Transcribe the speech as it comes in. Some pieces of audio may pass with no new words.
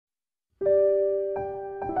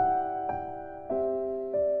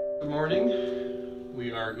morning.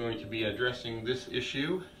 We are going to be addressing this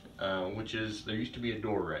issue, which is there used to be a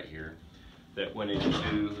door right here that went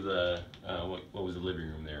into the what was the living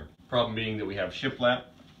room there. Problem being that we have shiplap,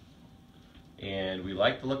 and we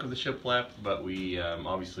like the look of the shiplap, but we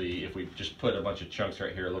obviously if we just put a bunch of chunks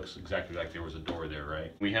right here, it looks exactly like there was a door there,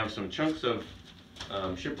 right? We have some chunks of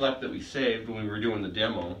shiplap that we saved when we were doing the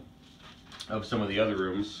demo of some of the other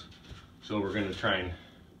rooms, so we're going to try and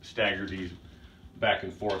stagger these back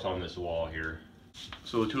and forth on this wall here.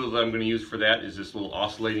 So the tool that I'm going to use for that is this little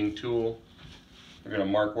oscillating tool. We're going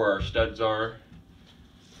to mark where our studs are,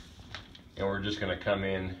 and we're just going to come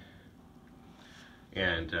in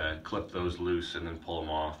and clip those loose and then pull them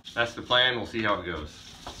off. That's the plan. We'll see how it goes.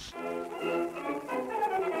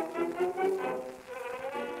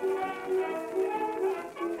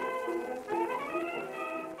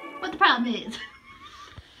 What the problem is?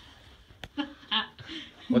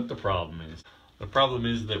 What the problem is? The problem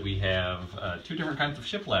is that we have two different kinds of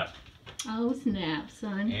shiplap. Oh snap,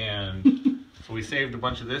 son. And so we saved a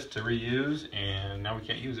bunch of this to reuse, and now we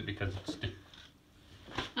can't use it because it's...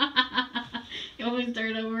 You want me to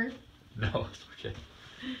start over? No, it's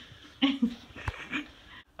okay.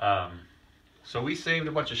 So we saved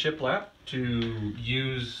a bunch of shiplap to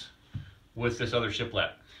use with this other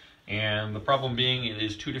shiplap. And the problem being it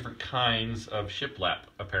is two different kinds of shiplap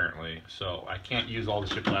apparently. So I can't use all the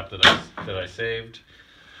shiplap that I saved.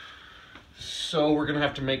 So we're gonna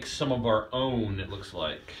have to make some of our own, it looks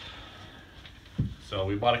like. So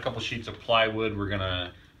we bought a couple sheets of plywood. We're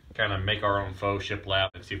gonna kind of make our own faux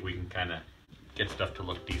shiplap and see if we can kind of get stuff to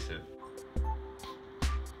look decent.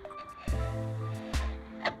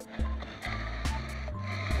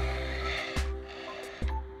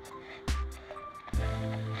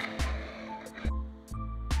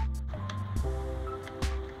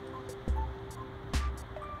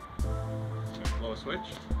 Blow a switch.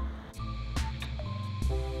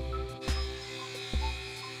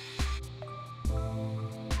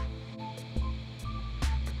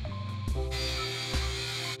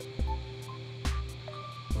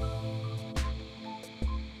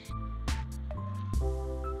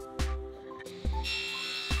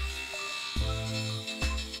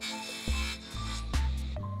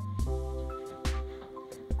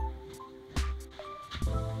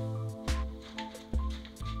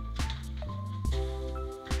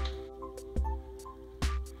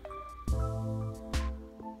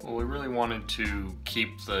 Well, we really wanted to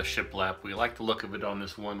keep the shiplap. We like the look of it on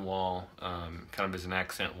this one wall, kind of as an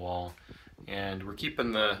accent wall. And we're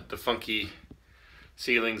keeping the funky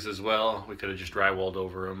ceilings as well. We could have just drywalled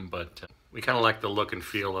over them, but we kind of like the look and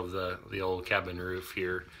feel of the old cabin roof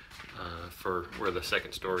here for where the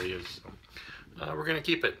second story is. So, we're going to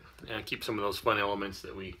keep it and keep some of those fun elements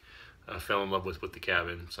that we fell in love with the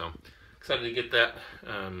cabin. So excited to get that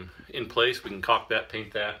in place. We can caulk that,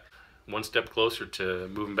 paint that. One step closer to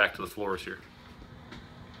moving back to the floors here.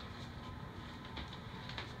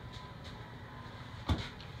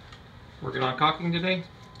 Working on caulking today?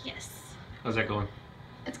 Yes. How's that going?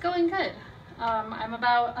 It's going good. I'm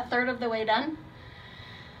about a third of the way done.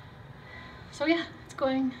 So yeah, it's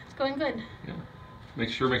going good. Yeah.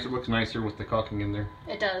 Makes it look nicer with the caulking in there.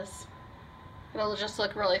 It does. It'll just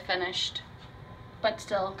look really finished, but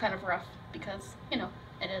still kind of rough because, you know,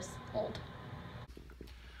 it is old.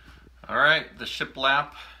 Alright, the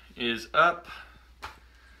shiplap is up.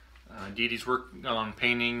 Dee Dee's working on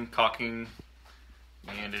painting, caulking,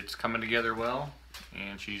 and it's coming together well.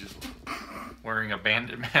 And she's wearing a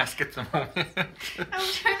bandit mask at the moment. I'm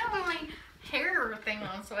trying to put my hair thing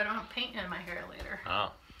on so I don't have paint in my hair later.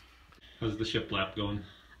 Oh. How's the shiplap going?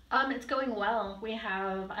 It's going well. I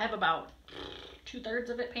have about 2/3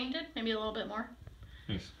 of it painted, maybe a little bit more.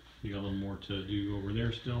 Nice. You got a little more to do over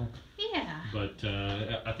there still. Yeah. But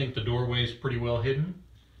I think the doorway is pretty well hidden.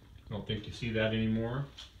 I don't think you see that anymore.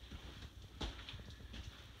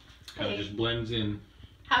 Kind of just blends in.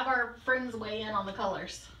 Have our friends weigh in on the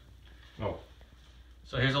colors. Oh.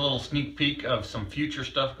 So here's a little sneak peek of some future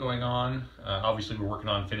stuff going on. Obviously we're working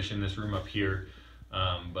on finishing this room up here.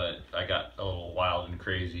 But I got a little wild and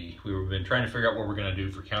crazy. We've been trying to figure out what we're going to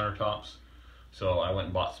do for countertops. So I went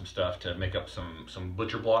and bought some stuff to make up some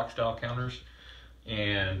butcher block style counters.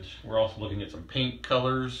 And we're also looking at some paint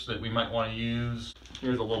colors that we might want to use.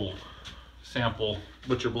 Here's a little sample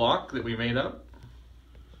butcher block that we made up.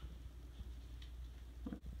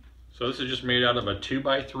 So this is just made out of a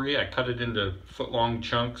 2x3. I cut it into foot-long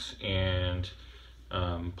chunks and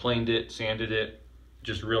planed it, sanded it,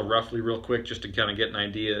 just real roughly, real quick, just to kind of get an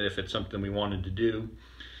idea if it's something we wanted to do.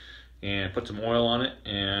 And put some oil on it,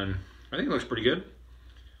 and I think it looks pretty good.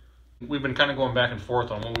 We've been kind of going back and forth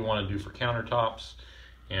on what we want to do for countertops,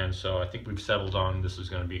 And so I think we've settled on this is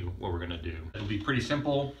going to be what we're going to do. It'll be pretty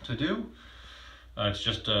simple to do. It's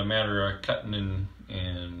just a matter of cutting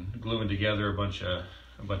and gluing together a bunch of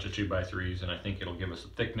 2x3s, and I think it'll give us the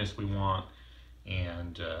thickness we want,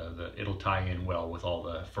 and it'll tie in well with all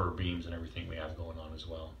the fir beams and everything we have going on as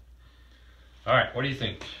well. All right, what do you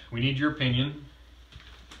think? We need your opinion.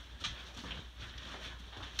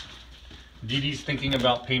 Dee Dee's thinking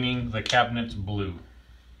about painting the cabinets blue.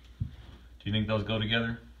 Do you think those go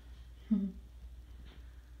together? And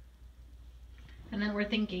then we're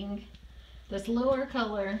thinking this lower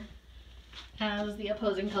color has the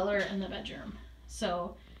opposing color in the bedroom.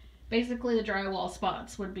 So basically the drywall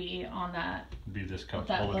spots would be on that. Would be this color.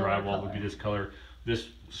 That All the lower drywall would color. be this color. This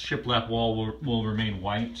shiplap wall will remain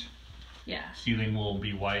white. Yeah. Ceiling will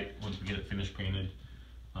be white once we get it finished painted.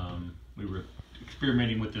 We were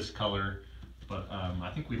experimenting with this color, but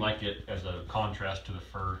I think we like it as a contrast to the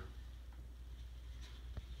fir.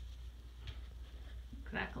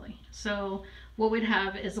 Exactly. So what we'd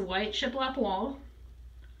have is a white shiplap wall.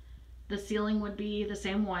 The ceiling would be the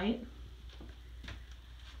same white.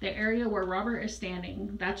 The area where Robert is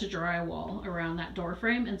standing, that's a drywall around that door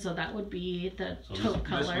frame, and so that would be the taupe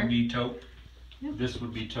color. This would be taupe. Yep. This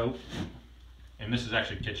would be taupe. And this is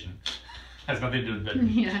actually kitchen. Has nothing to do with bedroom.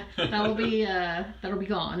 Yeah, that'll be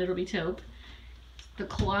gone. It'll be taupe. The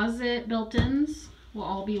closet built-ins will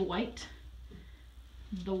all be white.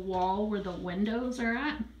 The wall where the windows are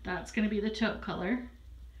at, that's going to be the taupe color.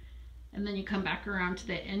 And then you come back around to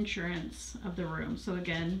the entrance of the room. So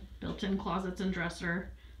again, built-in closets and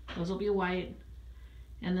dresser, those will be white.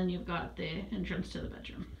 And then you've got the entrance to the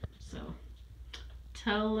bedroom. So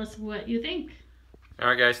tell us what you think. All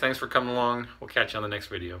right, guys, thanks for coming along. We'll catch you on the next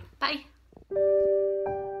video. Bye.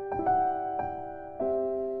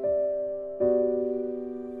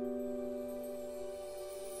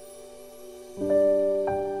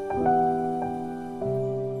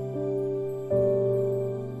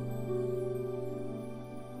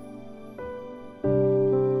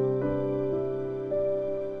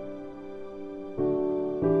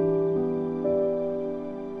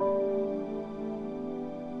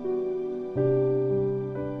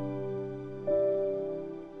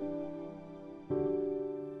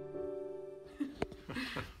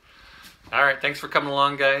 All right, thanks for coming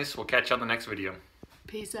along, guys. We'll catch you on the next video.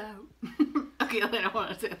 Peace out. Okay, I don't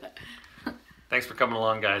want to say that. Thanks for coming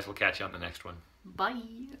along, guys. We'll catch you on the next one. Bye.